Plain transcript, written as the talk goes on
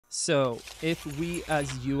So, if we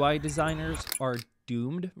as UI designers are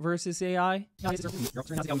doomed versus AI,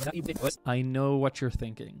 I know what you're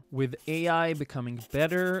thinking. With AI becoming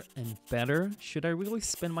better and better, should I really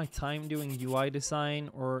spend my time doing UI design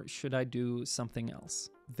or should I do something else?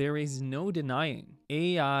 There is no denying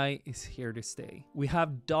AI is here to stay. We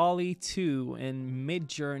have DALL-E 2 and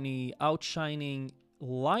Midjourney outshining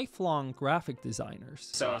lifelong graphic designers.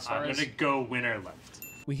 So I'm gonna go winner left.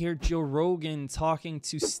 We hear Joe Rogan talking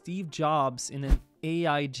to Steve Jobs in an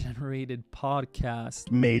AI-generated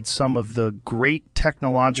podcast. Made some of the great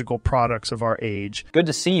technological products of our age. Good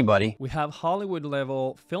to see you, buddy. We have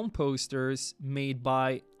Hollywood-level film posters made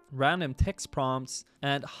by random text prompts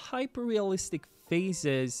and hyper-realistic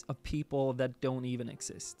faces of people that don't even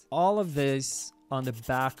exist. All of this on the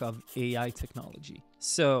back of AI technology.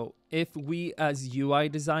 So, if we as UI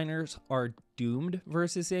designers are doomed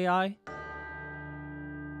versus AI,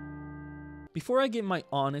 before I give my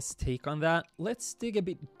honest take on that, let's dig a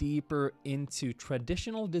bit deeper into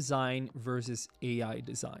traditional design versus AI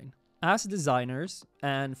design. As designers,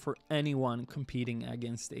 and for anyone competing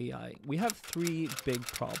against AI, we have three big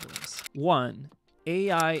problems. One,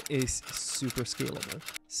 AI is super scalable.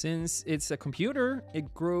 Since it's a computer,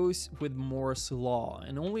 it grows with Moore's law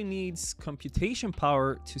and only needs computation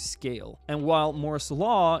power to scale. And while Moore's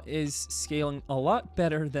law is scaling a lot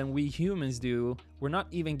better than we humans do, we're not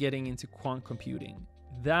even getting into quantum computing.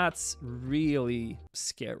 That's really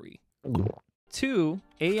scary. Two,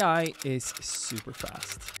 AI is super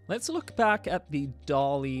fast. Let's look back at the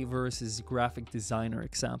DALL-E versus graphic designer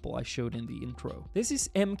example I showed in the intro. This is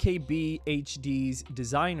MKBHD's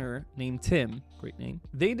designer named Tim, great name.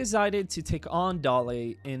 They decided to take on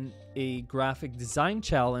DALL-E in a graphic design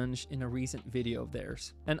challenge in a recent video of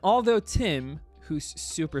theirs. And although Tim, who's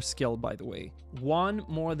super skilled by the way, won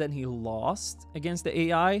more than he lost against the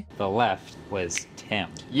AI, The left was Tim.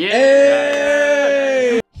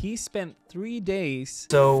 Yeah! he spent 3 days.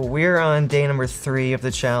 So we're on day number 3 of the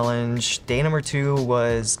challenge. Day number 2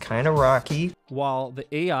 was kind of rocky. While the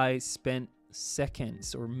AI spent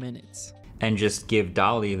seconds or minutes. And just give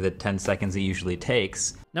DALL-E the 10 seconds it usually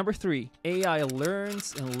takes. Number 3, AI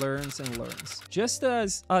learns and learns and learns. Just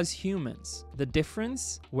as us humans. The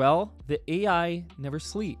difference? Well, the AI never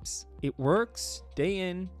sleeps. It works day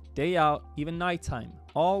in, day out, even nighttime.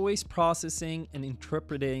 Always processing and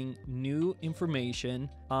interpreting new information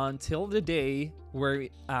until the day where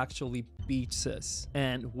it actually beats us.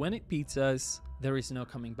 And when it beats us, there is no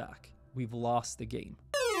coming back. We've lost the game.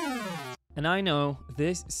 And I know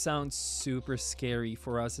this sounds super scary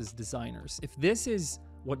for us as designers. If this is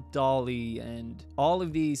what DALL-E and all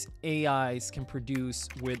of these AIs can produce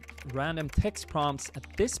with random text prompts at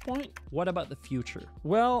this point, what about the future?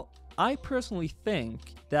 Well, I personally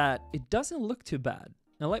think that it doesn't look too bad.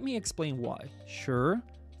 Now let me explain why. Sure,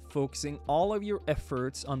 focusing all of your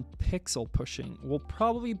efforts on pixel pushing will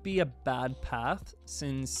probably be a bad path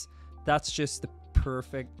since that's just the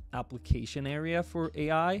perfect application area for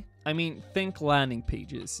AI. I mean, think landing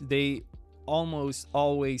pages. They almost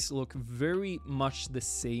always look very much the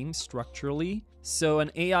same structurally. So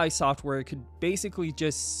an AI software could basically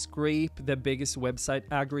just scrape the biggest website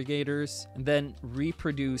aggregators and then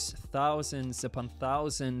reproduce thousands upon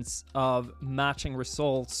thousands of matching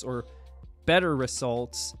results or better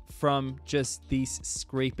results from just these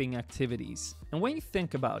scraping activities. And when you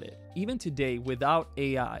think about it, even today without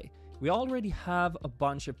AI, we already have a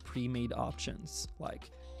bunch of pre-made options like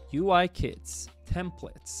UI kits,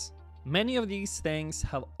 templates. Many of these things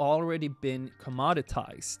have already been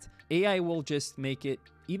commoditized. AI will just make it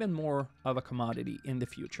even more of a commodity in the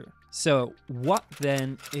future. So what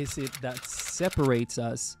then is it that separates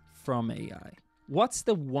us from AI? What's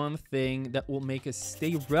the one thing that will make us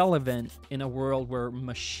stay relevant in a world where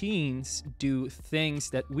machines do things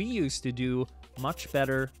that we used to do much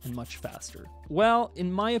better and much faster? Well,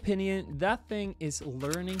 in my opinion, that thing is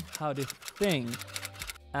learning how to think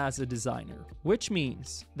as a designer, which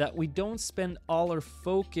means that we don't spend all our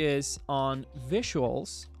focus on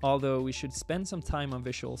visuals, although we should spend some time on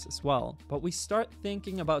visuals as well, but we start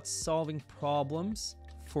thinking about solving problems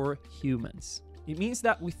for humans. It means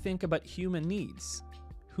that we think about human needs,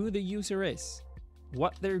 who the user is,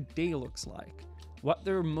 what their day looks like, what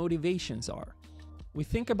their motivations are. We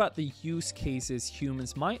think about the use cases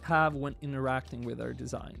humans might have when interacting with our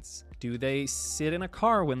designs. Do they sit in a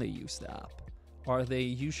car when they use the app? Are they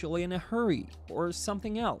usually in a hurry or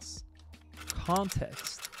something else?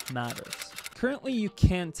 Context matters. Currently, you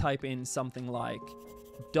can type in something like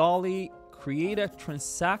DALL-E create a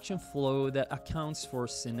transaction flow that accounts for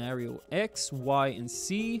scenario X, Y, and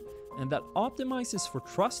Z, and that optimizes for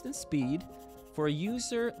trust and speed, for a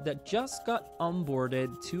user that just got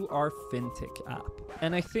onboarded to our fintech app.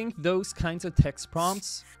 And I think those kinds of text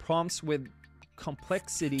prompts with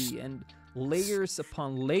complexity and layers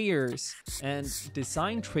upon layers and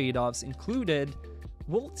design trade-offs included,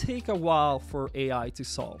 will take a while for AI to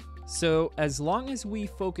solve. So as long as we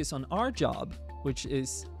focus on our job, which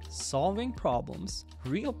is solving problems,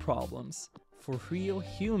 real problems, for real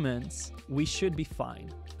humans, we should be fine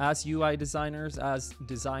as UI designers, as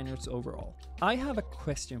designers overall. I have a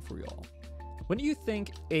question for y'all. When do you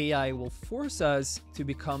think AI will force us to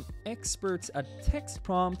become experts at text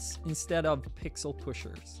prompts instead of pixel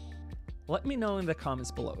pushers? Let me know in the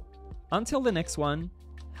comments below. Until the next one,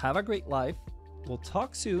 have a great life. We'll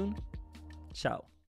talk soon. Ciao.